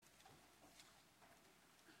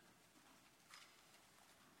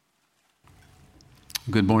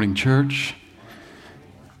Good morning, church.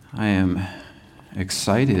 I am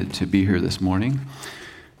excited to be here this morning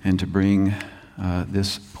and to bring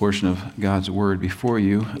this portion of God's Word before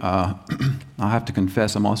you. I'll have to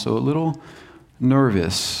confess, I'm also a little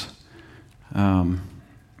nervous. I'm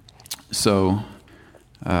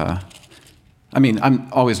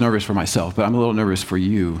always nervous for myself, but I'm a little nervous for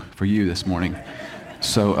you this morning.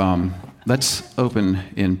 So let's open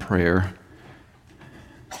in prayer.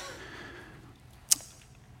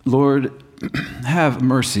 Lord, have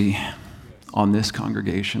mercy on this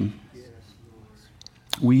congregation.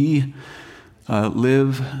 We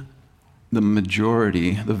live the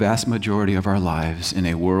vast majority of our lives in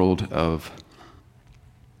a world of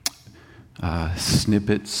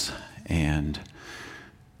snippets and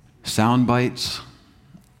sound bites,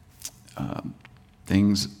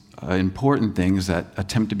 important things that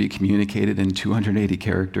attempt to be communicated in 280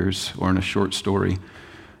 characters or in a short story.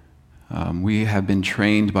 We have been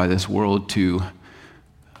trained by this world to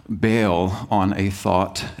bail on a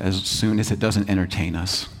thought as soon as it doesn't entertain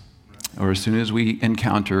us, or as soon as we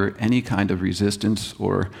encounter any kind of resistance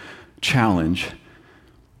or challenge.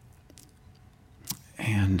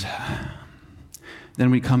 And then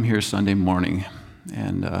we come here Sunday morning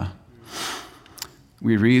and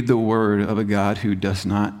we read the word of a God who does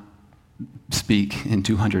not speak in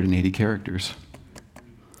 280 characters.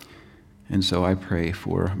 And so I pray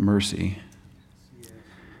for mercy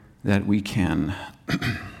that we can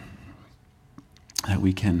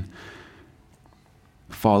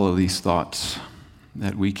follow these thoughts,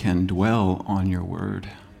 that we can dwell on your word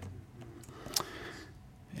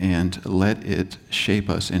and let it shape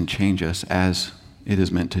us and change us as it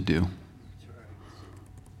is meant to do.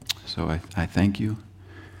 So I thank you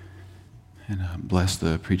and bless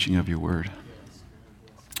the preaching of your word.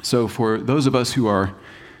 So for those of us who are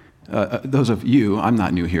those of you, I'm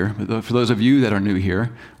not new here, but for those of you that are new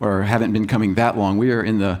here or haven't been coming that long, we're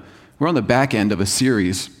on the back end of a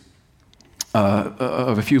series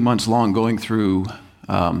of a few months long going through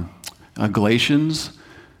Galatians,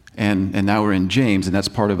 and now we're in James, and that's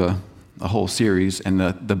part of a whole series. And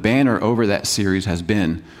the banner over that series has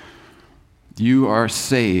been, "You are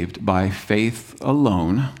saved by faith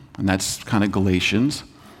alone," and that's kind of Galatians.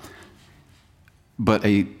 But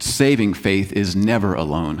a saving faith is never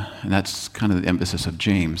alone, and that's kind of the emphasis of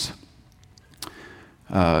James.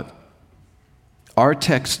 Our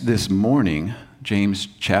text this morning, James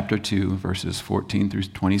chapter 2, verses 14 through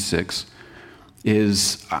 26,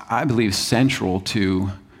 is, I believe, central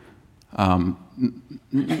to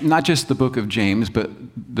not just the book of James, but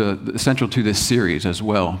the central to this series as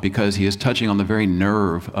well, because he is touching on the very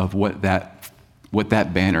nerve of what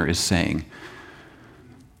that banner is saying.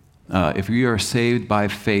 If we are saved by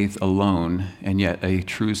faith alone, and yet a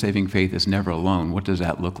true saving faith is never alone, what does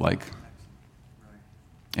that look like?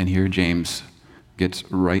 And here James gets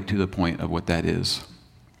right to the point of what that is.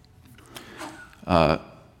 The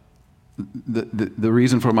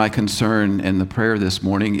reason for my concern and the prayer this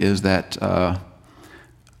morning is that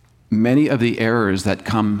many of the errors that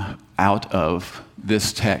come out of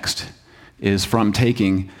this text is from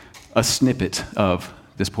taking a snippet of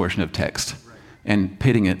this portion of text and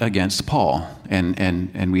pitting it against Paul.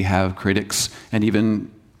 And we have critics and even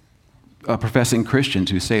professing Christians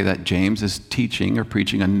who say that James is teaching or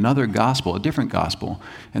preaching another gospel, a different gospel,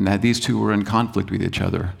 and that these two were in conflict with each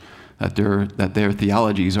other, that their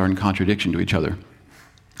theologies are in contradiction to each other.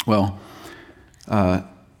 Well,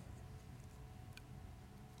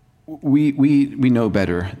 we know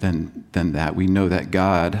better than that. We know that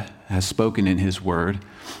God has spoken in his word,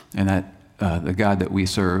 and that the God that we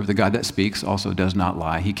serve, the God that speaks, also does not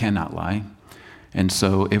lie. He cannot lie. And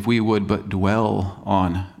so if we would but dwell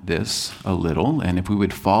on this a little, and if we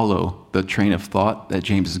would follow the train of thought that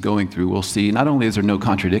James is going through, we'll see not only is there no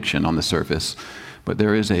contradiction on the surface, but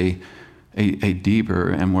there is a deeper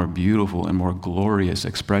and more beautiful and more glorious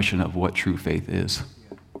expression of what true faith is.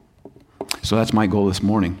 So that's my goal this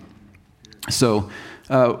morning. So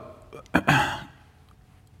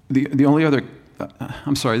the only other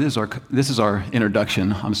I'm sorry, this is our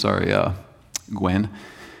introduction. I'm sorry, Gwen.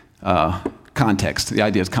 Context. The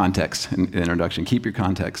idea is context in the introduction. Keep your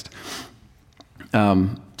context.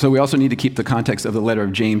 So we also need to keep the context of the letter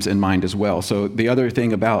of James in mind as well. So the other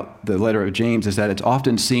thing about the letter of James is that it's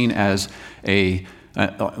often seen as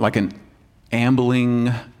like an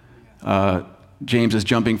ambling. James is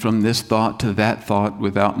jumping from this thought to that thought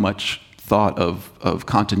without much thought of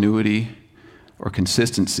continuity or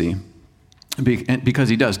consistency. Because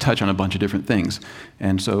he does touch on a bunch of different things.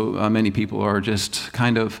 And so many people are just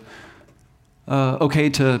kind of okay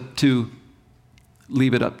to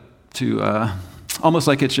leave it up to almost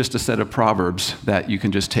like it's just a set of proverbs that you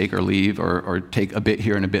can just take or leave, or take a bit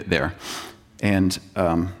here and a bit there. And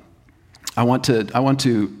I want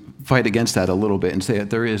to fight against that a little bit and say that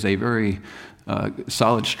there is a very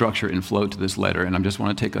solid structure and flow to this letter, and I just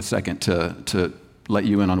want to take a second to let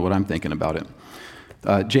you in on what I'm thinking about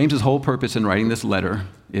it. James's whole purpose in writing this letter,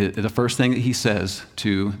 the first thing that he says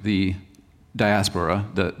to the diaspora,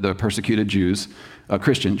 the persecuted Jews,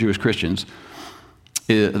 Jewish Christians,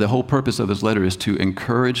 the whole purpose of his letter is to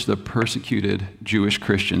encourage the persecuted Jewish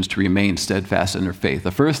Christians to remain steadfast in their faith.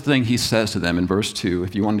 The first thing he says to them in verse 2,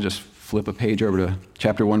 if you want to just flip a page over to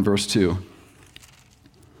chapter 1, verse 2,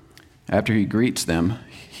 after he greets them,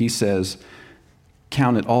 he says,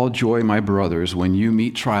 "Count it all joy, my brothers, when you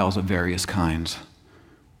meet trials of various kinds.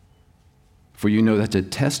 For you know that the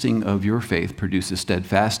testing of your faith produces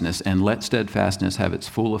steadfastness, and let steadfastness have its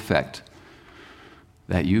full effect,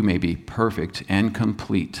 that you may be perfect and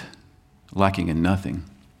complete, lacking in nothing."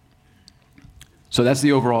 So that's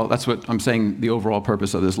what I'm saying the overall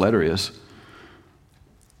purpose of this letter is.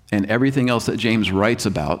 And everything else that James writes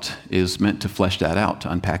about is meant to flesh that out,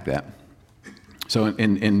 to unpack that. So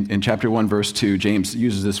in chapter 1, verse 2, James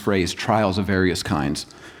uses this phrase, trials of various kinds.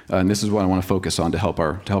 And this is what I want to focus on to help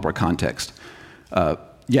our context.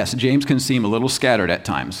 Yes, James can seem a little scattered at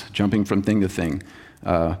times, jumping from thing to thing.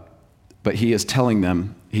 But he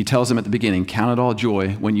tells them at the beginning, count it all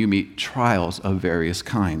joy when you meet trials of various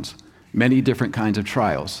kinds. Many different kinds of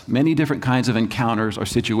trials, many different kinds of encounters or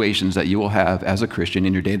situations that you will have as a Christian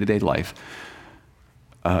in your day-to-day life.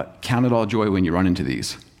 Count it all joy when you run into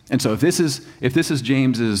these. And so if this is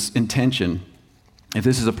James's intention, if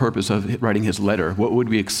this is the purpose of writing his letter, what would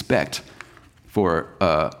we expect for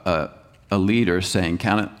a leader saying,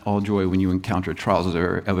 count it all joy when you encounter trials of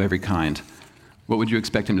every kind? What would you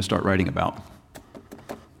expect him to start writing about?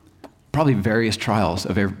 Probably various trials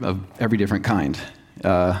of every different kind.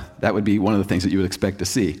 That would be one of the things that you would expect to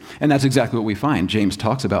see. And that's exactly what we find. James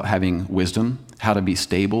talks about having wisdom, how to be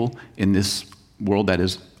stable in this world that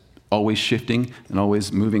is always shifting and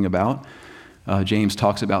always moving about. James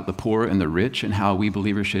talks about the poor and the rich and how we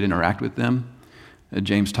believers should interact with them.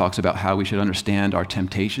 James talks about how we should understand our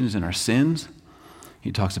temptations and our sins.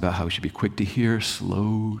 He talks about how we should be quick to hear,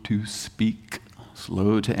 slow to speak,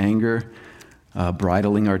 slow to anger,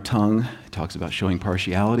 bridling our tongue. He talks about showing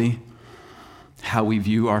partiality. How we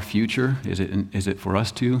view our future, is it for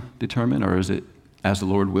us to determine, or is it as the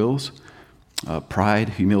Lord wills? Pride,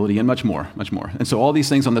 humility, and much more, much more. And so all these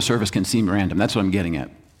things on the surface can seem random. That's what I'm getting at.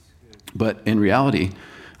 But in reality,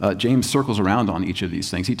 James circles around on each of these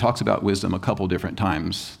things. He talks about wisdom a couple different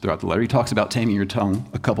times throughout the letter. He talks about taming your tongue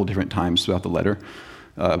a couple different times throughout the letter.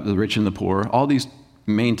 The rich and the poor, all these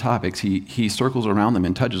main topics, he circles around them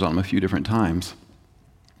and touches on them a few different times.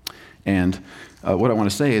 And what I want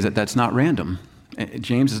to say is that that's not random.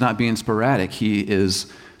 James is not being sporadic. He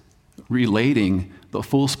is relating the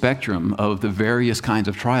full spectrum of the various kinds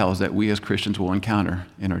of trials that we as Christians will encounter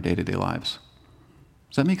in our day-to-day lives.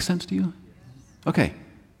 Does that make sense to you? Okay.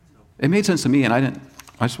 It made sense to me, and I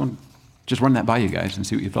just want to run that by you guys and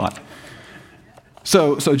see what you thought.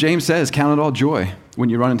 So James says, count it all joy when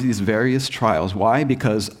you run into these various trials. Why?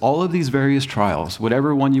 Because all of these various trials,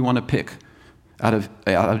 whatever one you want to pick out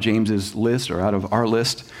of James's list or out of our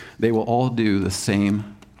list, they will all do the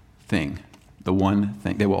same thing, the one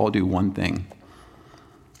thing. They will all do one thing.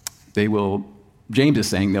 James is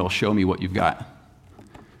saying they'll show me what you've got.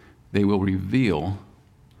 They will reveal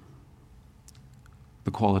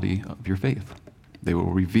the quality of your faith. They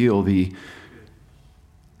will reveal the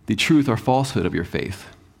truth or falsehood of your faith.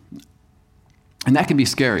 And that can be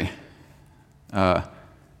scary. It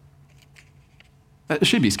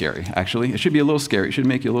should be scary, actually. It should be a little scary. It should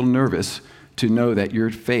make you a little nervous to know that your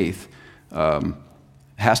faith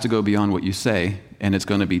has to go beyond what you say, and it's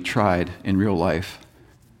going to be tried in real life,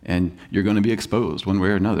 and you're going to be exposed one way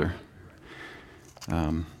or another.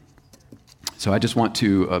 So I just want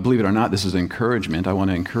to, believe it or not, this is encouragement. I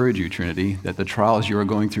want to encourage you, Trinity, that the trials you are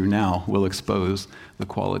going through now will expose the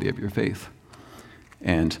quality of your faith.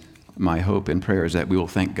 And my hope and prayer is that we will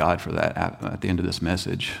thank God for that at the end of this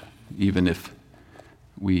message, even if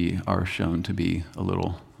we are shown to be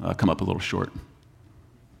come up a little short.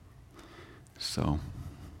 So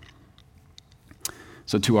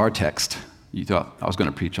to our text, you thought I was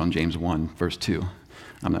going to preach on James 1, verse 2.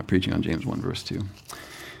 I'm not preaching on James 1, verse 2.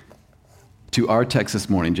 To our text this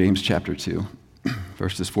morning, James chapter 2,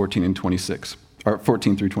 verses 14 and 26, or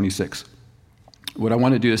 14 through 26. What I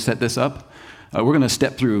want to do is set this up. We're going to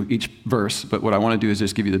step through each verse, but what I want to do is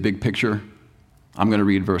just give you the big picture. I'm going to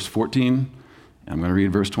read verse 14, and I'm going to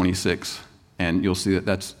read verse 26, And you'll see that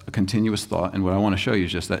that's a continuous thought. And what I want to show you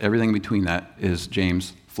is just that everything between that is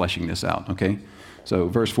James fleshing this out, okay? So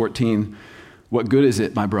verse 14, what good is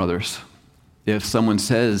it, my brothers, if someone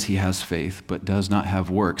says he has faith but does not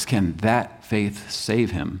have works? Can that faith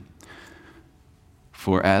save him?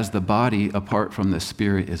 For as the body apart from the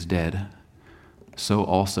spirit is dead, so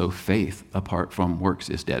also faith apart from works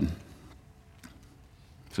is dead.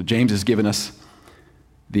 So James has given us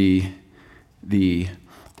the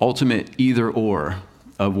ultimate either or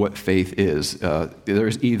of what faith is.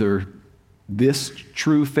 There's either this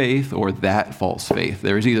true faith or that false faith.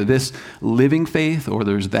 There's either this living faith or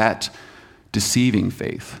there's that deceiving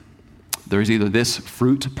faith. There's either this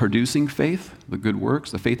fruit-producing faith, the good works,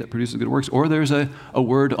 the faith that produces good works, or there's a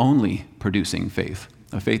word-only producing faith,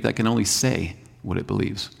 a faith that can only say what it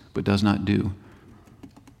believes but does not do.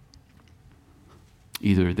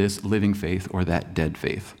 Either this living faith or that dead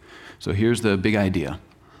faith. So here's the big idea.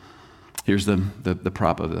 Here's the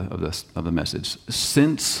prop of the message.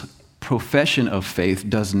 Since profession of faith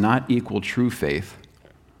does not equal true faith,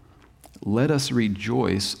 let us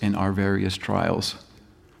rejoice in our various trials,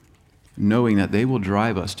 knowing that they will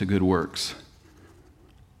drive us to good works,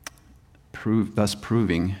 thus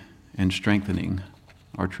proving and strengthening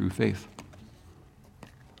our true faith.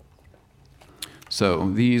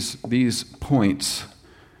 So these points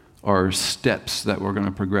are steps that we're going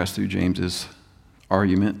to progress through James's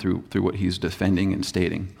argument, through what he's defending and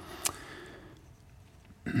stating.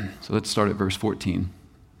 So let's start at verse 14.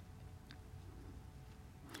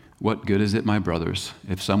 What good is it, my brothers,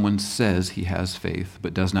 if someone says he has faith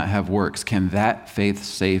but does not have works? Can that faith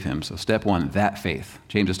save him? So step one, that faith.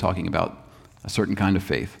 James is talking about a certain kind of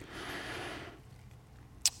faith.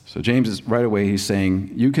 So James is right away, he's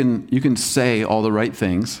saying, you can say all the right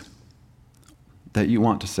things that you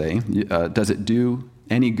want to say. Does it do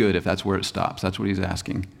any good if that's where it stops? That's what he's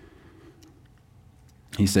asking.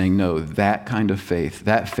 He's saying, no, that kind of faith,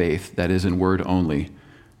 that is in word only,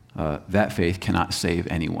 that faith cannot save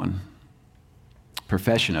anyone.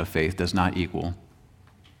 Profession of faith does not equal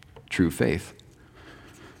true faith.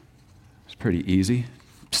 It's pretty easy.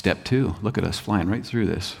 Step two, look at us flying right through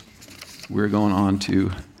this. We're going on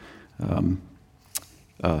to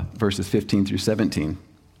verses 15 through 17.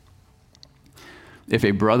 If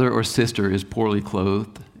a brother or sister is poorly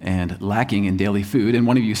clothed and lacking in daily food, and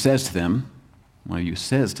one of you says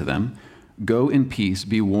to them, go in peace,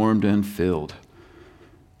 be warmed and filled,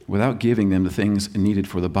 without giving them the things needed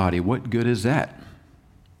for the body, what good is that?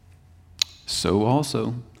 So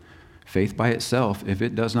also, faith by itself, if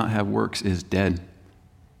it does not have works, is dead.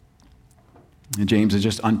 And James is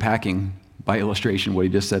just unpacking by illustration what he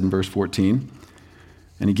just said in verse 14.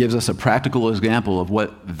 And he gives us a practical example of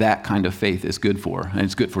what that kind of faith is good for, and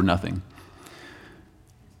it's good for nothing.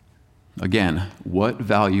 Again, what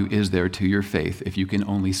value is there to your faith if you can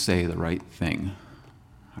only say the right thing?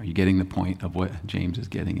 Are you getting the point of what James is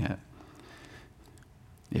getting at?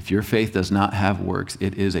 If your faith does not have works,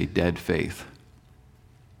 it is a dead faith.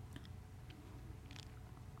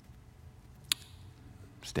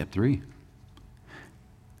 Step 3.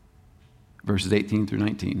 Verses 18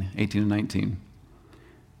 and 19.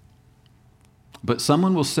 But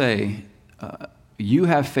someone will say, you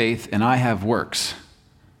have faith and I have works.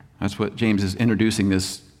 That's what James is introducing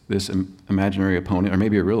this imaginary opponent, or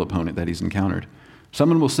maybe a real opponent that he's encountered.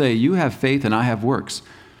 Someone will say, you have faith and I have works.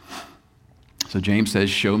 So James says,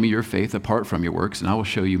 show me your faith apart from your works, and I will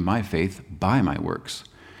show you my faith by my works.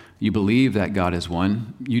 You believe that God is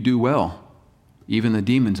one, you do well. Even the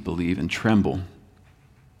demons believe and tremble.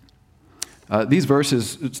 These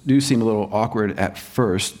verses do seem a little awkward at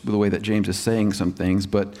first, the way that James is saying some things,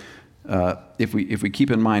 but if we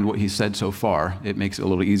keep in mind what he's said so far, it makes it a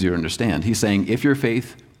little easier to understand. He's saying, if your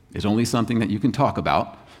faith is only something that you can talk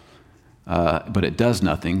about, but it does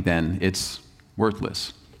nothing, then it's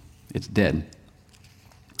worthless. It's dead.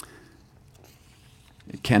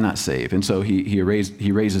 It cannot save. And so he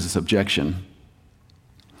raises this objection.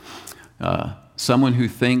 Someone who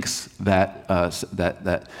thinks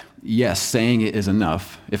that yes, saying it is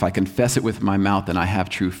enough. If I confess it with my mouth, then I have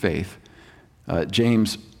true faith.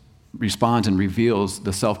 James responds and reveals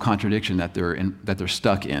the self-contradiction that they're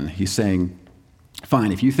stuck in. He's saying,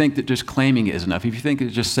 fine, if you think that just claiming it is enough, if you think that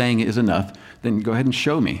just saying it is enough, then go ahead and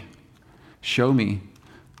show me. Show me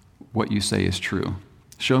what you say is true.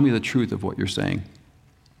 Show me the truth of what you're saying.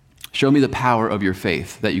 Show me the power of your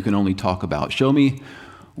faith that you can only talk about. Show me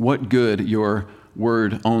what good your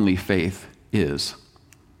word-only faith is.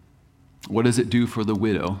 What does it do for the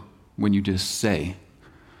widow when you just say,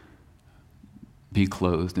 be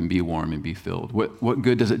clothed and be warm and be filled? What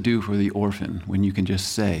good does it do for the orphan when you can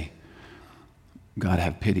just say, God,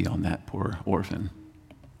 have pity on that poor orphan.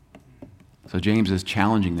 So James is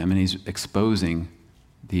challenging them, and he's exposing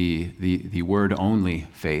the word-only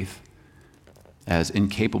faith as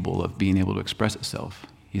incapable of being able to express itself.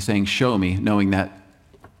 He's saying, show me, knowing that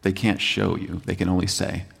they can't show you. They can only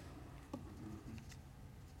say.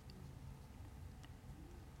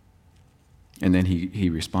 And then he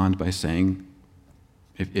responds by saying,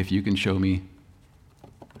 if you can show me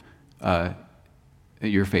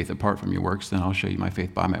your faith apart from your works, then I'll show you my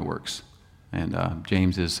faith by my works. And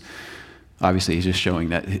James is, obviously, he's just showing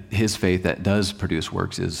that his faith that does produce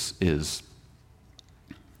works is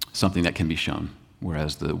something that can be shown,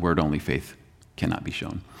 whereas the word-only faith cannot be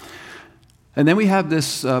shown. And then we have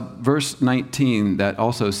this verse 19 that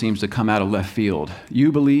also seems to come out of left field.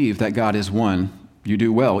 You believe that God is one. You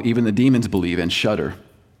do well. Even the demons believe and shudder.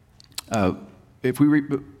 If we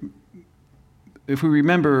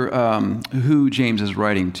remember who James is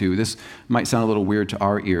writing to, this might sound a little weird to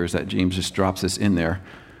our ears that James just drops this in there,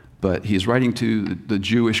 but he's writing to the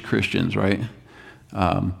Jewish Christians, right?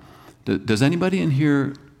 Does anybody in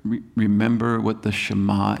here remember what the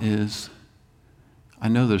Shema is? I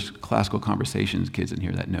know there's classical conversations kids in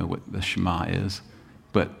here that know what the Shema is,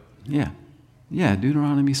 but yeah,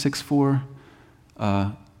 Deuteronomy 6:4.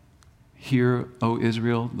 Hear, O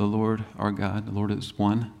Israel, the Lord our God, the Lord is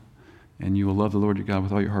one, and you will love the Lord your God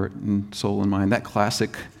with all your heart and soul and mind. That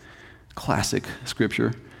classic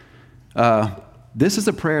scripture. This is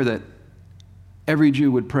a prayer that every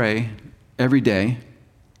Jew would pray every day,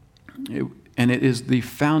 and it is the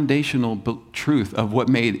foundational truth of what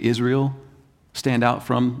made Israel stand out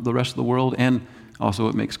from the rest of the world, and also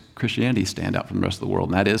what makes Christianity stand out from the rest of the world,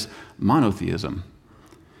 and that is monotheism.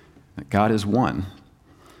 That God is one.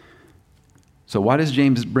 So why does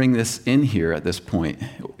James bring this in here at this point?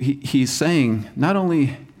 He's saying not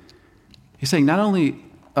only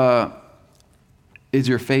is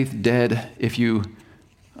your faith dead if you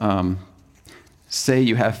say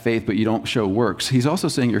you have faith but you don't show works. He's also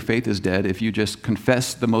saying your faith is dead if you just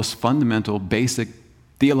confess the most fundamental, basic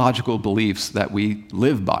theological beliefs that we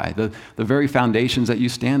live by, the very foundations that you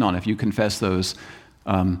stand on. If you confess those,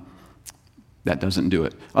 that doesn't do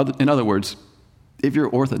it. In other words, if you're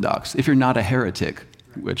Orthodox, if you're not a heretic,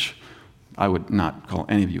 which I would not call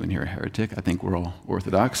any of you in here a heretic. I think we're all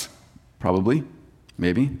Orthodox, probably,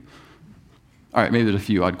 maybe. All right, maybe there's a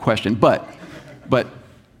few I'd question, but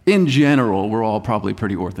in general, we're all probably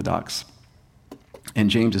pretty Orthodox. And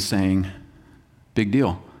James is saying, big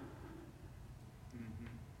deal.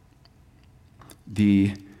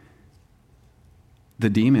 The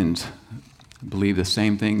demons believe the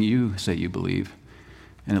same thing you say you believe,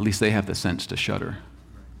 and at least they have the sense to shudder.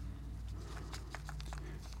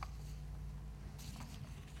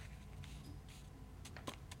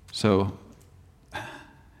 So,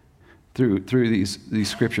 through these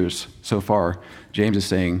scriptures so far, James is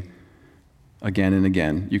saying again and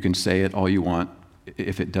again, you can say it all you want.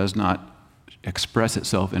 If it does not express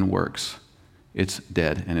itself in works, it's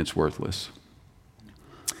dead and it's worthless.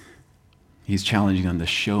 He's challenging them to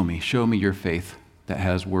show me your faith that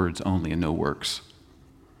has words only and no works.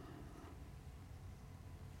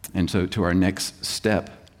 And so to our next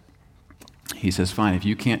step, he says, fine, if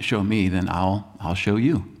you can't show me, then I'll show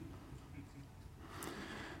you.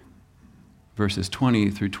 Verses 20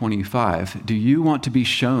 through 25, do you want to be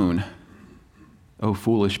shown, O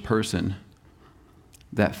foolish person,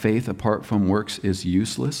 that faith apart from works is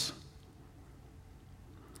useless?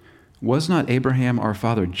 Was not Abraham our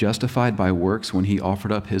father justified by works when he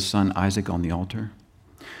offered up his son Isaac on the altar?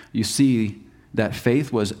 You see that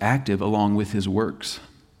faith was active along with his works,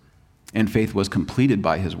 and faith was completed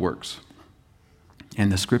by his works.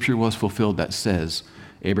 And the scripture was fulfilled that says,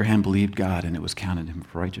 Abraham believed God, and it was counted him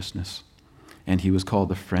for righteousness, and he was called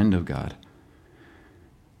the friend of God.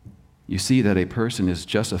 You see that a person is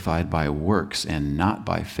justified by works and not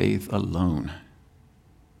by faith alone.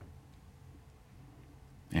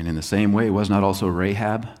 And in the same way, was not also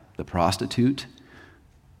Rahab, the prostitute,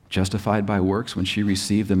 justified by works when she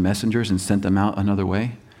received the messengers and sent them out another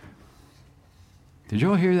way? Did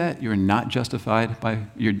you all hear that? You're not justified by,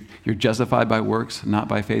 you're justified by works, not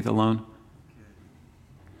by faith alone?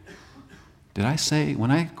 Did I say, when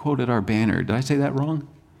I quoted our banner, did I say that wrong?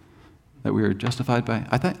 That we were justified by,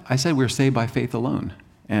 I said we were saved by faith alone.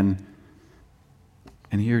 And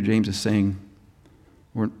here James is saying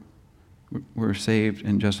we're saved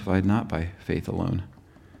and justified not by faith alone.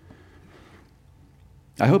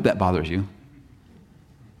 I hope that bothers you.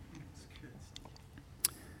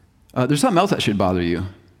 There's something else that should bother you.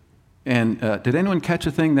 And did anyone catch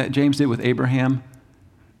a thing that James did with Abraham?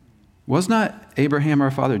 Was not Abraham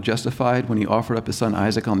our father justified when he offered up his son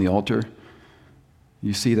Isaac on the altar?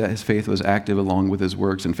 You see that his faith was active along with his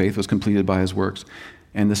works, and faith was completed by his works.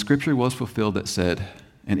 And the scripture was fulfilled that said,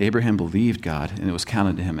 and Abraham believed God, and it was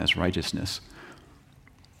counted to him as righteousness.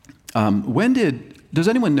 Does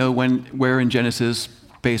anyone know where in Genesis,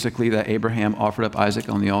 basically, that Abraham offered up Isaac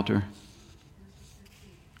on the altar?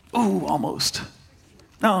 Oh, almost.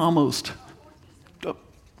 No, almost. Oh.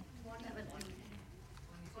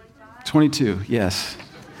 22, yes.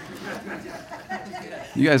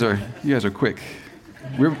 You guys are quick.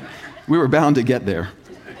 We were bound to get there,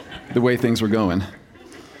 the way things were going.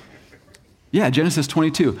 Yeah, Genesis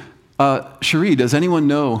 22. Cherie, does anyone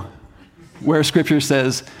know where Scripture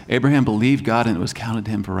says Abraham believed God and it was counted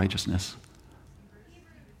to him for righteousness?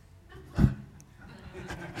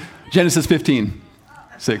 Genesis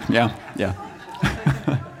 15:6. Yeah.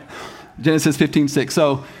 Genesis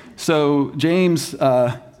 15:6. So James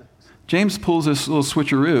pulls this little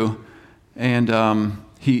switcheroo, and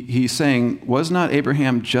he's saying, was not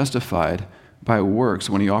Abraham justified by works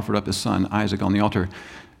when he offered up his son Isaac on the altar?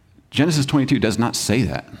 Genesis 22 does not say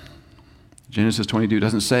that. Genesis 22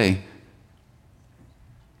 doesn't say,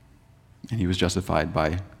 and he was justified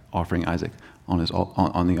by offering Isaac on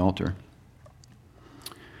the altar.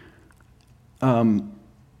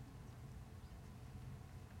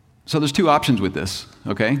 So there's two options with this,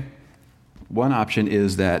 okay? One option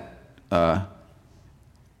is that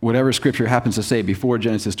whatever Scripture happens to say before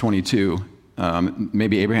Genesis 22,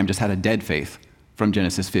 maybe Abraham just had a dead faith from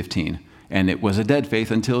Genesis 15. And it was a dead faith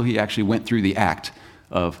until he actually went through the act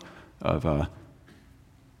of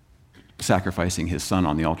sacrificing his son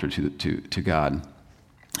on the altar to God.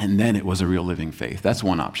 And then it was a real living faith. That's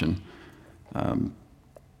one option.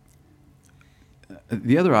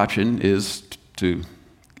 The other option is to,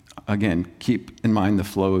 again, keep in mind the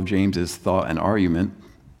flow of James's thought and argument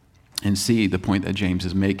and see the point that James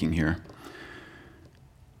is making here.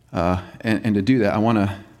 And to do that, I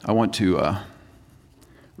want to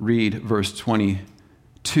read verse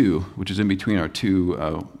 22, which is in between our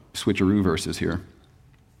two switcheroo verses here.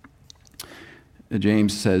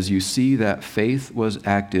 James says, you see that faith was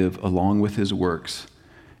active along with his works,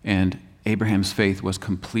 and Abraham's faith was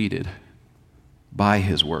completed by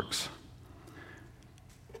his works.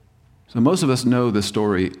 So most of us know the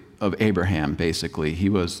story of Abraham, basically. He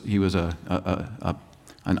was an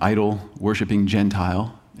idol-worshiping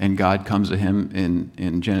Gentile, and God comes to him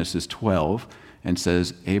in Genesis 12 and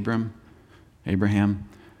says, Abraham,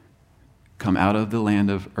 come out of the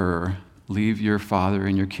land of Ur, leave your father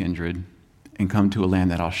and your kindred, and come to a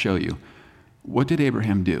land that I'll show you. What did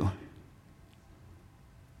Abraham do?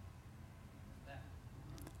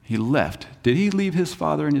 He left. Did he leave his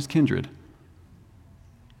father and his kindred?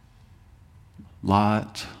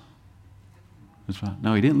 Lot.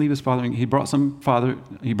 No, he didn't leave his father. He brought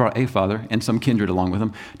a father and some kindred along with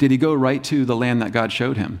him. Did he go right to the land that God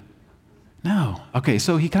showed him? No. Okay,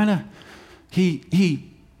 so he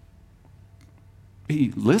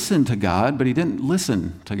listened to God, but he didn't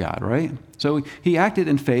listen to God, right? So he acted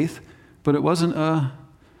in faith, but it wasn't a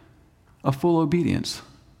full obedience.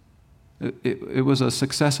 It was a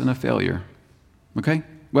success and a failure. Okay?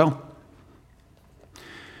 Well,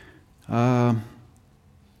 when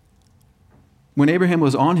Abraham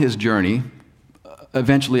was on his journey,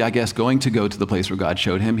 eventually, I guess, going to the place where God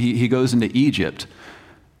showed him, he goes into Egypt.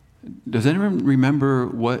 Does anyone remember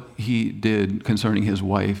what he did concerning his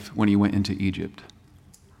wife when he went into Egypt?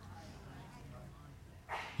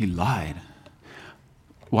 He lied.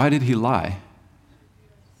 Why did he lie?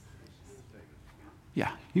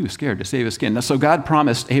 Yeah, he was scared to save his skin. So God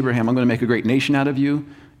promised Abraham, I'm going to make a great nation out of you.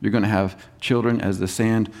 You're going to have children as the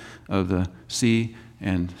sand of the sea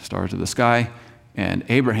and stars of the sky. And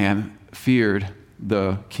Abraham feared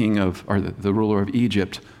the ruler of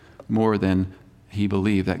Egypt more than he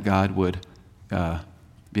believed that God would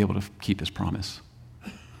be able to keep his promise.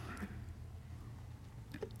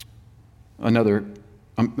 Another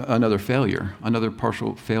failure, another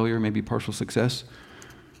partial failure, maybe partial success.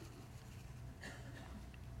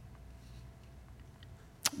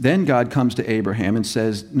 Then God comes to Abraham and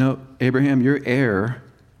says, no, Abraham, your heir,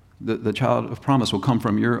 the child of promise, will come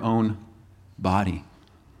from your own body.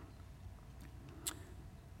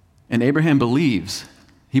 And Abraham believes.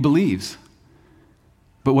 He believes.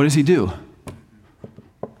 But what does he do?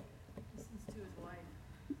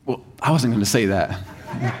 Well, I wasn't going to say that.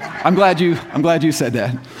 I'm glad you said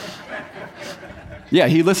that. Yeah,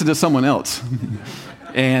 he listened to someone else.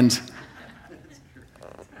 And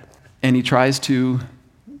he tries to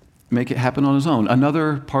make it happen on his own.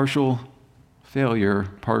 Another partial failure,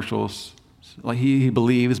 like he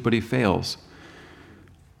believes, but he fails.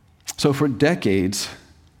 So for decades,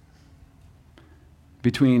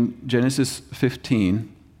 between Genesis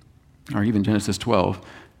 15, or even Genesis 12,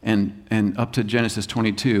 and up to Genesis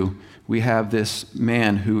 22, we have this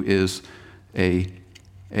man who is a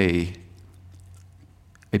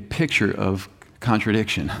picture of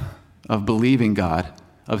contradiction, of believing God,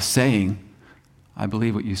 of saying, I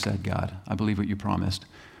believe what you said, God. I believe what you promised.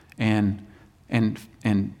 And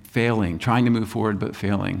failing, trying to move forward but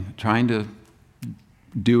failing, trying to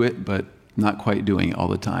do it but not quite doing it all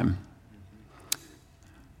the time.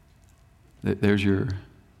 There's your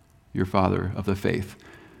father of the faith.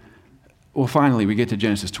 Well, finally, we get to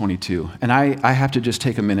Genesis 22. And I have to just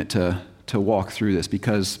take a minute to walk through this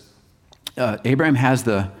because Abraham has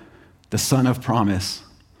the son of promise.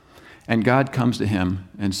 And God comes to him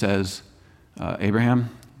and says, Abraham,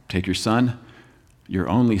 take your son, your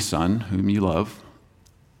only son, whom you love,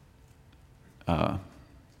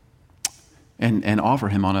 and offer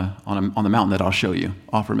him on the mountain that I'll show you.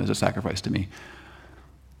 Offer him as a sacrifice to me.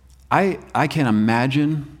 I can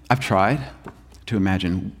imagine, I've tried to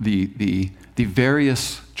imagine the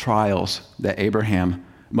various trials that Abraham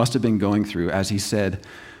must have been going through as he said,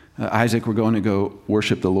 Isaac, we're going to go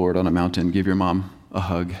worship the Lord on a mountain, give your mom a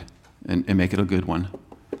hug, and make it a good one.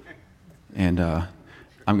 And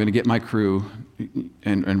I'm going to get my crew,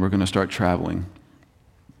 and we're going to start traveling.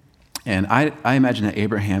 And I imagine that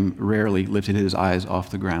Abraham rarely lifted his eyes off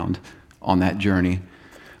the ground on that journey.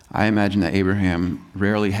 I imagine that Abraham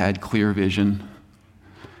rarely had clear vision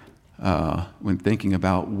when thinking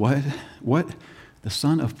about what the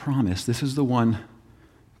son of promise, this is the one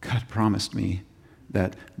God promised me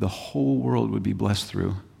that the whole world would be blessed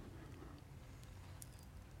through.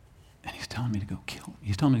 And he's telling me to go kill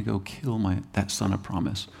that son of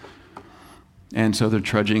promise. And so they're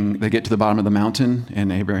trudging, they get to the bottom of the mountain,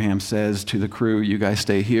 and Abraham says to the crew, you guys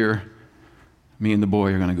stay here. Me and the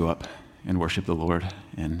boy are going to go up and worship the Lord.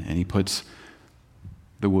 And he puts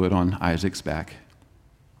the wood on Isaac's back.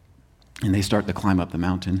 And they start to climb up the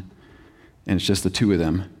mountain. And it's just the two of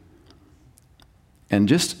them. And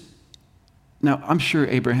now I'm sure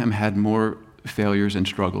Abraham had more failures and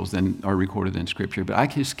struggles than are recorded in Scripture, but I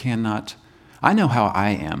just cannot, I know how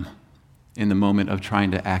I am in the moment of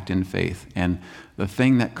trying to act in faith. And the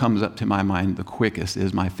thing that comes up to my mind the quickest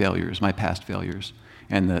is my failures, my past failures,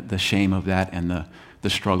 and the shame of that and the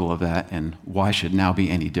struggle of that, and why should now be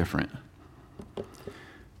any different?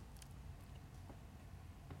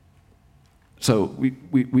 So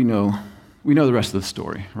we know the rest of the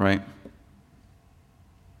story, right?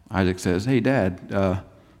 Isaac says, hey, Dad,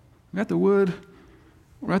 we got the wood,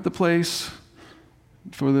 we're at the place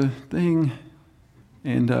for the thing,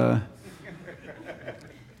 and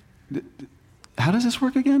how does this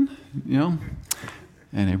work again?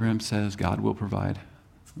 And Abraham says, God will provide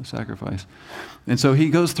the sacrifice. And so he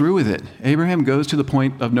goes through with it. Abraham goes to the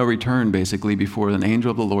point of no return, basically, before an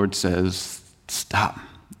angel of the Lord says, stop.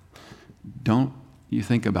 Don't you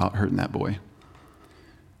think about hurting that boy.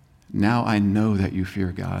 Now I know that you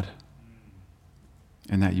fear God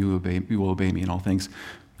and that you will obey me in all things.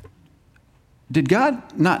 Did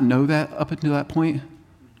God not know that up until that point?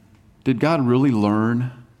 Did God really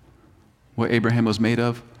learn what Abraham was made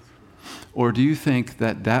of? Or do you think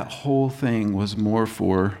that whole thing was more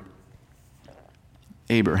for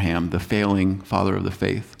Abraham, the failing father of the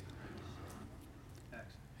faith,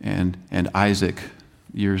 and Isaac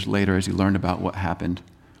years later as he learned about what happened,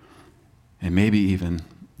 and maybe even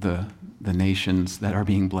the nations that are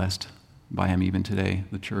being blessed by him even today,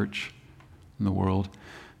 the church and the world?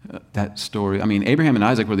 That story, Abraham and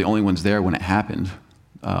Isaac were the only ones there when it happened.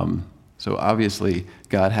 So obviously,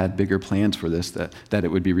 God had bigger plans for this, that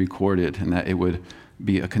it would be recorded and that it would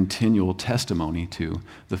be a continual testimony to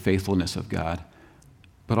the faithfulness of God.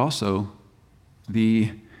 But also,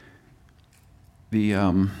 I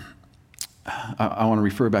want to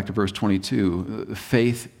refer back to verse 22,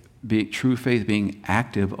 true faith being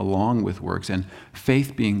active along with works, and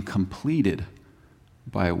faith being completed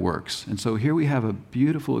by works. And so here we have a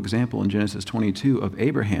beautiful example in Genesis 22 of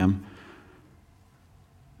Abraham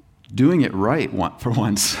doing it right for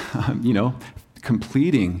once,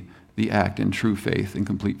 completing the act in true faith and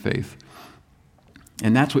complete faith.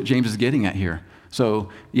 And that's what James is getting at here. So,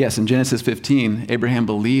 yes, in Genesis 15, Abraham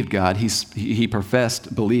believed God. He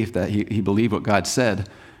professed belief that he believed what God said.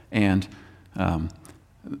 And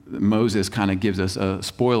Moses kind of gives us a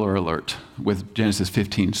spoiler alert with Genesis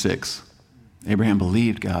 15:6. Abraham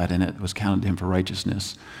believed God, and it was counted to him for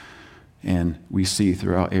righteousness. And we see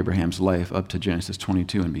throughout Abraham's life up to Genesis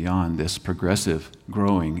 22 and beyond this progressive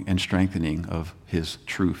growing and strengthening of his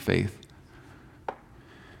true faith.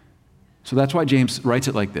 So that's why James writes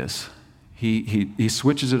it like this. He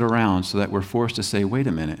switches it around so that we're forced to say, wait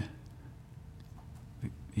a minute.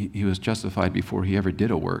 he was justified before he ever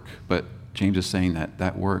did a work. But James is saying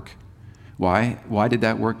that work, why did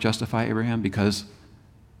that work justify Abraham? Because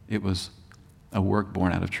it was a work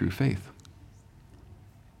born out of true faith.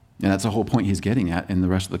 And that's the whole point he's getting at in the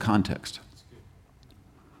rest of the context.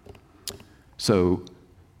 So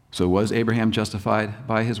was Abraham justified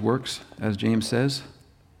by his works, as James says?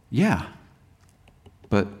 Yeah,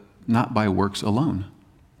 but not by works alone.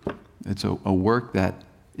 It's a work that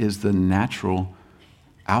is the natural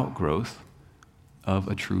outgrowth of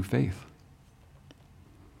a true faith.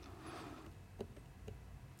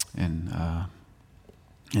 And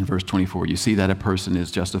in verse 24, you see that a person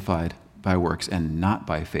is justified by works and not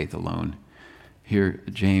by faith alone. Here,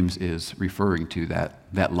 James is referring to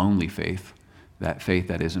that lonely faith, that faith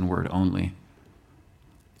that is in word only.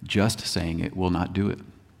 Just saying it will not do it.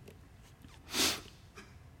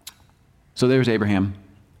 So there's Abraham.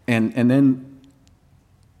 And then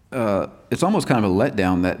it's almost kind of a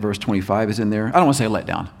letdown that verse 25 is in there. I don't want to say a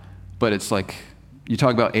letdown, but it's like you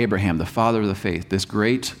talk about Abraham, the father of the faith, this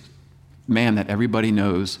great man that everybody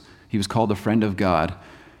knows. He was called the friend of God.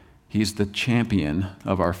 He's the champion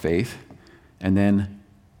of our faith. And then,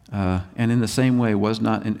 and in the same way, was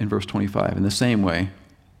not, in verse 25, in the same way,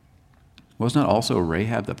 was not also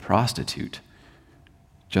Rahab the prostitute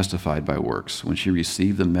justified by works when she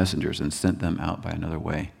received the messengers and sent them out by another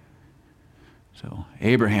way? So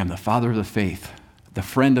Abraham, the father of the faith, the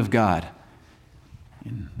friend of God,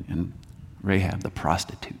 and Rahab, the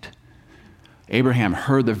prostitute. Abraham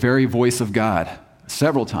heard the very voice of God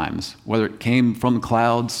several times, whether it came from the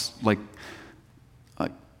clouds, like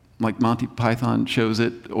Monty Python shows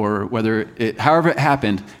it, or whether however it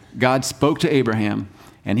happened, God spoke to Abraham,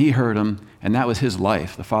 and he heard him, and that was his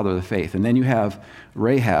life, the father of the faith. And then you have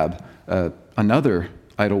Rahab, another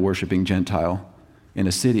idol-worshiping Gentile in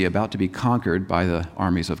a city about to be conquered by the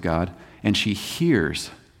armies of God, and she hears.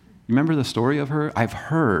 Remember the story of her? I've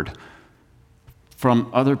heard from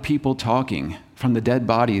other people talking, from the dead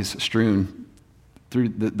bodies strewn through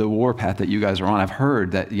the warpath that you guys are on. I've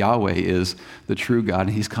heard that Yahweh is the true God,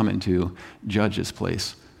 and he's coming to judge this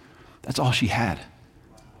place. That's all she had.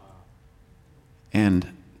 And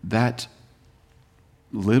that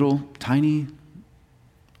little, tiny,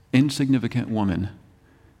 insignificant woman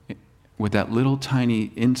with that little,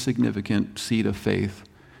 tiny, insignificant seed of faith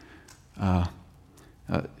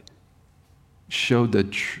showed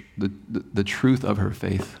the truth of her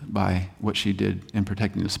faith by what she did in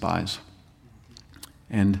protecting the spies.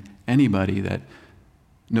 And anybody that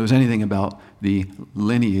knows anything about the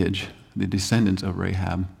lineage, the descendants of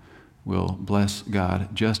Rahab, will bless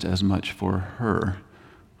God just as much for her,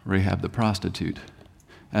 Rahab the prostitute,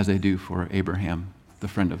 as they do for Abraham, the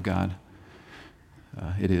friend of God.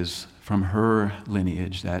 It is from her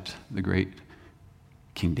lineage that the great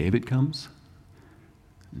King David comes,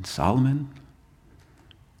 and Solomon,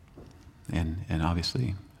 and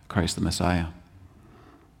obviously Christ the Messiah.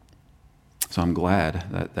 So I'm glad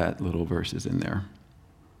that that little verse is in there.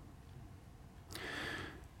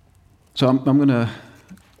 So I'm going to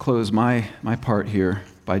close my part here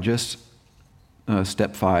by just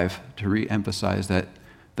step 5 to re-emphasize that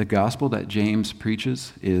the gospel that James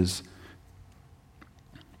preaches is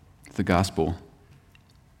the gospel.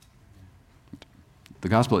 The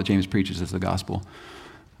gospel that James preaches is the gospel.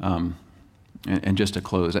 And just to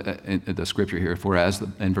close, the scripture here,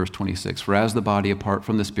 in verse 26, for as the body apart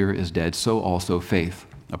from the spirit is dead, so also faith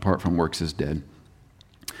apart from works is dead.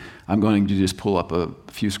 I'm going to just pull up a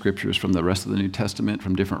few scriptures from the rest of the New Testament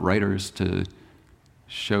from different writers to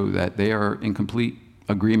show that they are in complete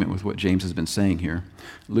agreement with what James has been saying here.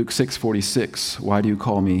 Luke 6:46, why do you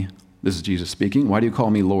call me, this is Jesus speaking, why do you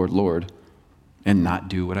call me Lord, Lord, and not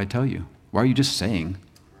do what I tell you? Why are you just saying?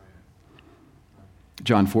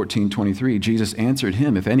 John 14:23, Jesus answered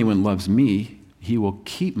him, if anyone loves me, he will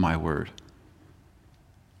keep my word.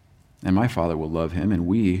 And my Father will love him, and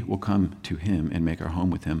we will come to him and make our home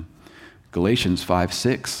with him. Galatians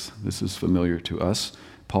 5:6, this is familiar to us.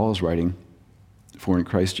 Paul is writing, for in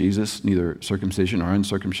Christ Jesus, neither circumcision or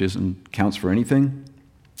uncircumcision counts for anything,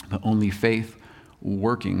 but only faith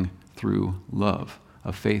working through love,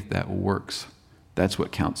 a faith that works. That's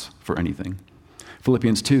what counts for anything.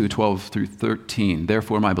 Philippians 2:12-13,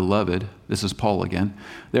 therefore, my beloved, this is Paul again,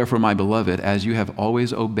 therefore, my beloved, as you have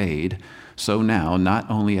always obeyed, so now, not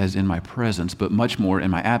only as in my presence, but much more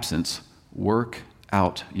in my absence, work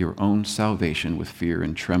out your own salvation with fear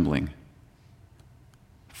and trembling.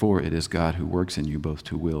 For it is God who works in you both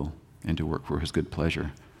to will and to work for his good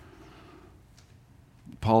pleasure.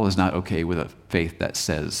 Paul is not okay with a faith that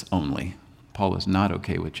says only. Paul is not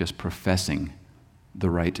okay with just professing the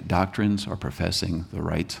right doctrines or professing the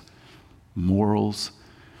right morals.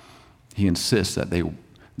 he insists that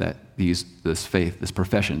this faith, this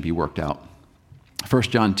profession be worked out. 1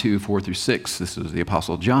 John 2, 4 through 6, this is the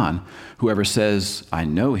Apostle John. Whoever says, I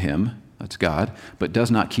know him, that's God, but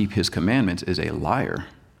does not keep his commandments is a liar.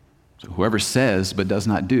 So whoever says but does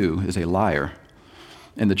not do is a liar,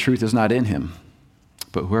 and the truth is not in him.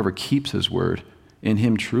 But whoever keeps his word, in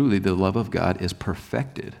him truly the love of God is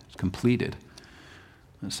perfected, it's completed.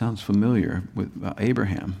 That sounds familiar with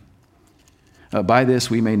Abraham. By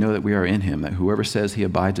this we may know that we are in him, that whoever says he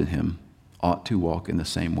abides in him ought to walk in the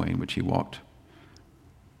same way in which he walked,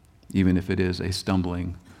 even if it is a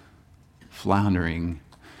stumbling, floundering,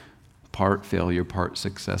 part failure, part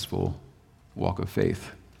successful walk of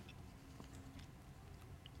faith.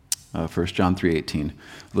 1 John 3:18,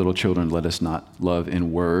 little children, let us not love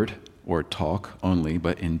in word or talk only,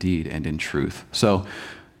 but in deed and in truth. So,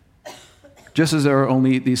 just as there are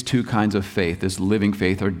only these two kinds of faith, this living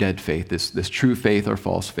faith or dead faith, this true faith or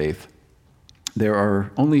false faith, there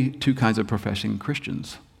are only two kinds of professing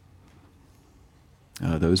Christians.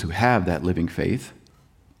 Those who have that living faith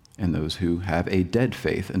and those who have a dead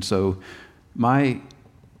faith. And so my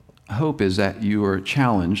hope is that you are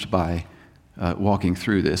challenged by walking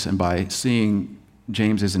through this and by seeing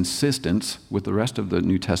James's insistence with the rest of the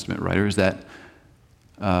New Testament writers that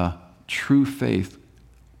true faith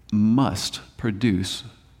must produce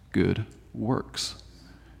good works.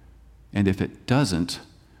 And if it doesn't,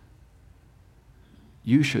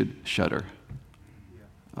 you should shudder.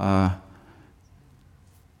 But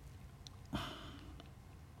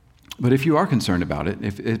if you are concerned about it,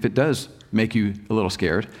 if it does make you a little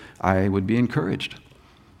scared, I would be encouraged.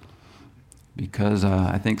 Because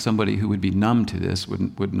I think somebody who would be numb to this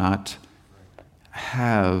would not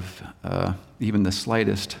have even the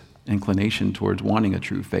slightest inclination towards wanting a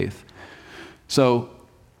true faith. So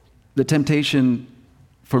the temptation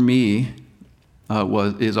for me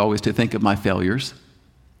is always to think of my failures.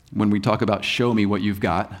 When we talk about show me what you've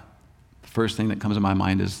got, the first thing that comes to my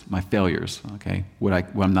mind is my failures, okay? When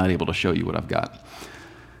I'm not able to show you what I've got.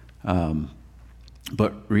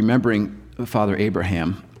 But remembering Father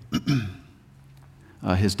Abraham,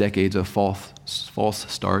 his decades of false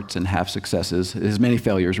starts and half successes, his many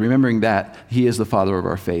failures, remembering that he is the father of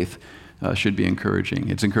our faith should be encouraging.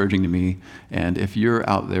 It's encouraging to me. And if you're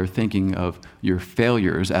out there thinking of your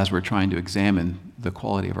failures as we're trying to examine the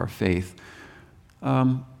quality of our faith,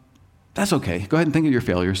 that's okay. Go ahead and think of your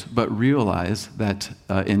failures, but realize that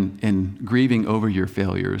in grieving over your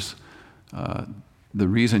failures, the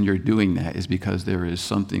reason you're doing that is because there is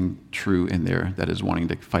something true in there that is wanting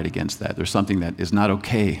to fight against that. There's something that is not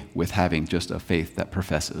okay with having just a faith that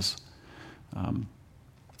professes.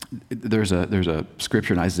 There's a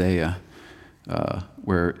scripture in Isaiah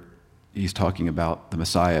where he's talking about the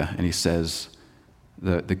Messiah, and he says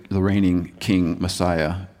the reigning king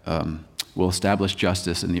Messiah will establish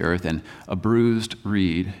justice in the earth, and a bruised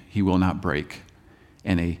reed he will not break,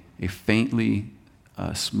 and a faintly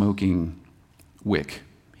smoking wick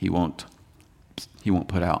he won't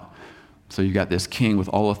put out. So you got this king with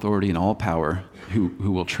all authority and all power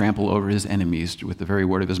who will trample over his enemies with the very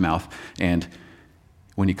word of his mouth. And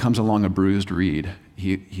when he comes along a bruised reed,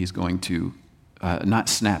 he's going to not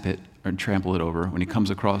snap it or trample it over. When he comes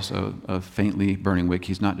across a faintly burning wick,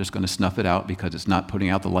 he's not just going to snuff it out because it's not putting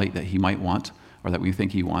out the light that he might want or that we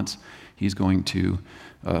think he wants. He's going to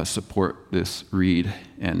support this reed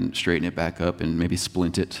and straighten it back up and maybe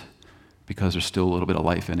splint it, because there's still a little bit of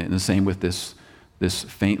life in it. And the same with this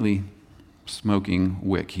faintly smoking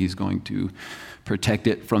wick. He's going to protect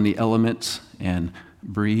it from the elements and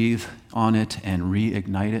breathe on it and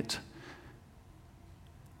reignite it.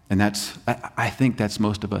 And I think that's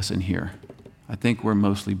most of us in here. I think we're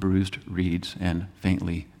mostly bruised reeds and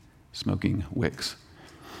faintly smoking wicks.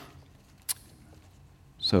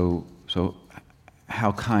 So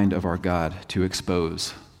how kind of our God to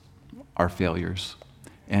expose our failures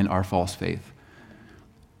and our false faith,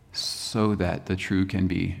 so that the true can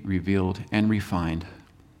be revealed and refined.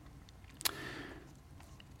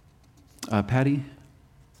 Patty?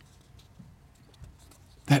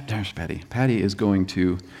 There's Patty. Patty is going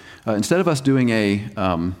to, instead of us doing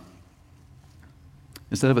a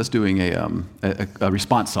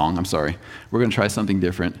response song, we're going to try something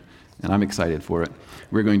different, and I'm excited for it.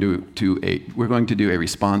 We're going to do a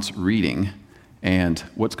response reading, and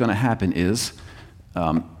what's going to happen is,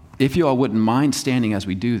 if you all wouldn't mind standing as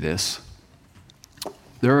we do this,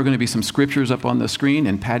 there are going to be some scriptures up on the screen,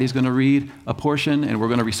 and Patty's going to read a portion, and we're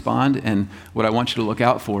going to respond. And what I want you to look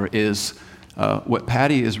out for is what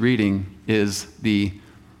Patty is reading is the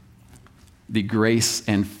grace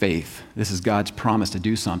and faith. This is God's promise to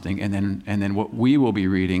do something, and then what we will be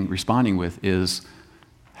reading, responding with, is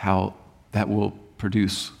how that will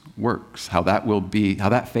produce works, how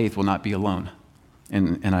that faith will not be alone.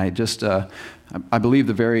 And I just, I believe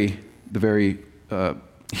the very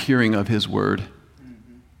hearing of his word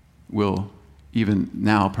will even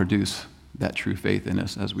now produce that true faith in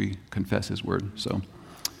us as we confess his word. So,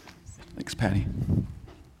 thanks, Patty.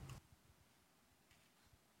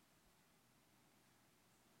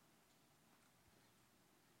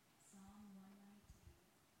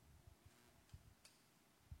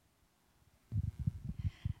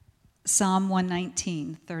 Psalm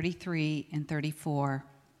 119, 33 and 34.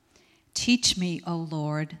 Teach me, O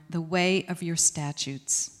Lord, the way of your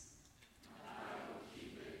statutes. I will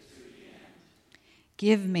keep it to the end.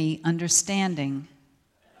 Give me understanding.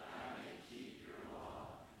 That I may keep your law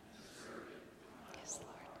and serve it with my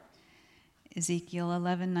whole heart. Ezekiel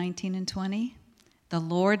 11, 19 and 20. The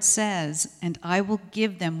Lord says, and I will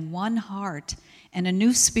give them one heart, and a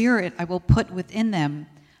new spirit I will put within them.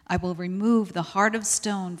 I will remove the heart of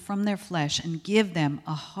stone from their flesh and give them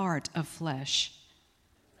a heart of flesh.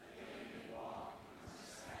 That they may walk in my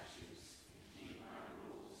statutes and keep my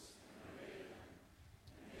rules and obey them.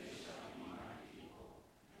 And they shall be my people,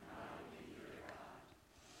 and I will be their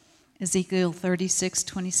God. Ezekiel 36,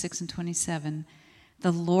 26 and 27.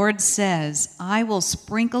 The Lord says, I will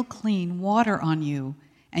sprinkle clean water on you,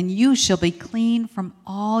 and you shall be clean from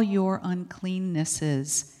all your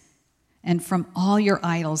uncleannesses. And from all your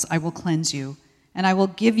idols I will cleanse you, and I will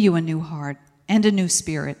give you a new heart, and a new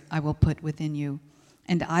spirit I will put within you.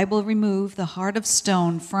 And I will remove the heart of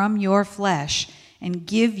stone from your flesh, and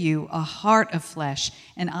give you a heart of flesh,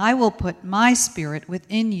 and I will put my spirit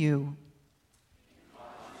within you.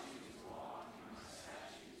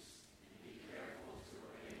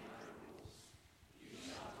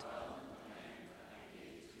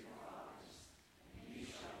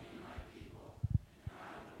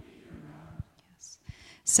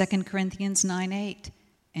 Second Corinthians 9:8,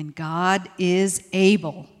 and God is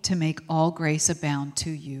able to make all grace abound to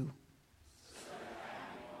you. So that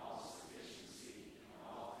having all sufficiency in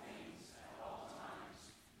all things at all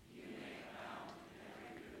times, you may abound in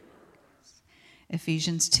every good work.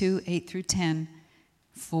 Ephesians 2:8 through 10,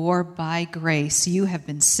 for by grace you have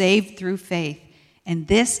been saved through faith, and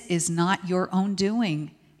this is not your own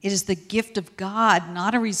doing. It is the gift of God,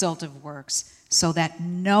 not a result of works, so that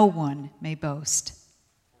no one may boast.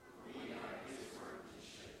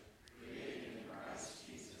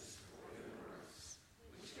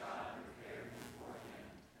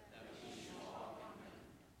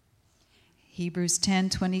 Hebrews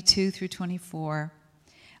 10:22 through 24.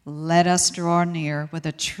 Let us draw near with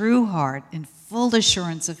a true heart in full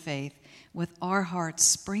assurance of faith, with our hearts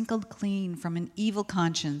sprinkled clean from an evil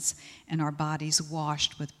conscience and our bodies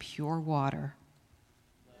washed with pure water.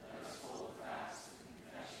 Let us hold fast the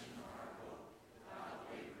confession of our hope without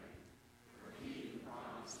wavering, for he who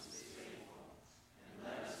promised is faithful. And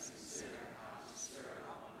let us consider how to stir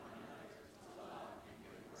up one another to love and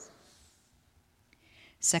good works.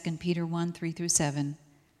 2 Peter 1:3 through 7.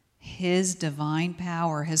 His divine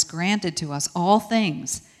power has granted to us all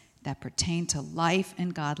things that pertain to life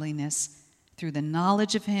and godliness through the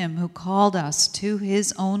knowledge of him who called us to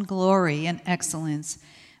his own glory and excellence,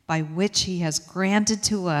 by which he has granted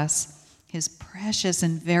to us his precious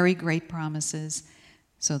and very great promises,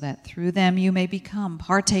 so that through them you may become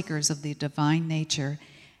partakers of the divine nature,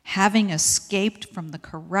 having escaped from the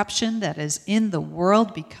corruption that is in the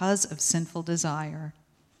world because of sinful desire.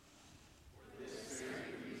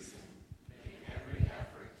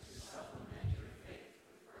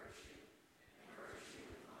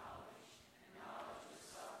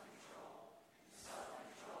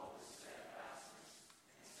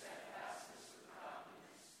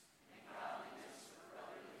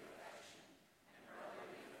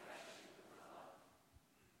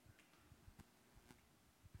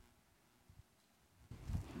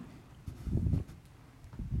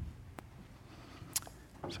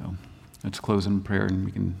 So let's close in prayer and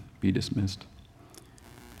we can be dismissed.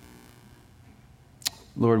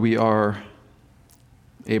 Lord, we are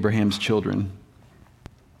Abraham's children.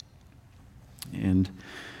 And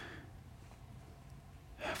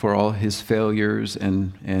for all his failures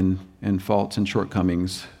and faults and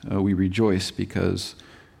shortcomings, we rejoice because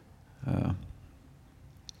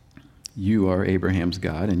you are Abraham's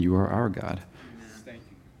God and you are our God. Thank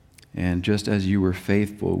you. And just as you were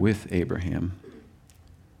faithful with Abraham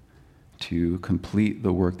to complete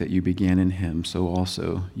the work that you began in him, so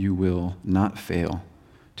also you will not fail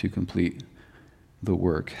to complete the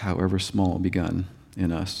work, however small, begun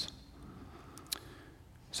in us.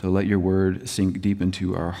 So let your word sink deep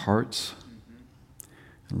into our hearts.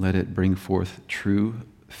 And let it bring forth true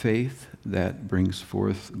faith that brings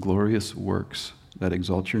forth glorious works that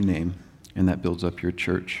exalt your name and that builds up your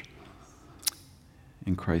church.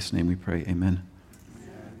 In Christ's name we pray, amen.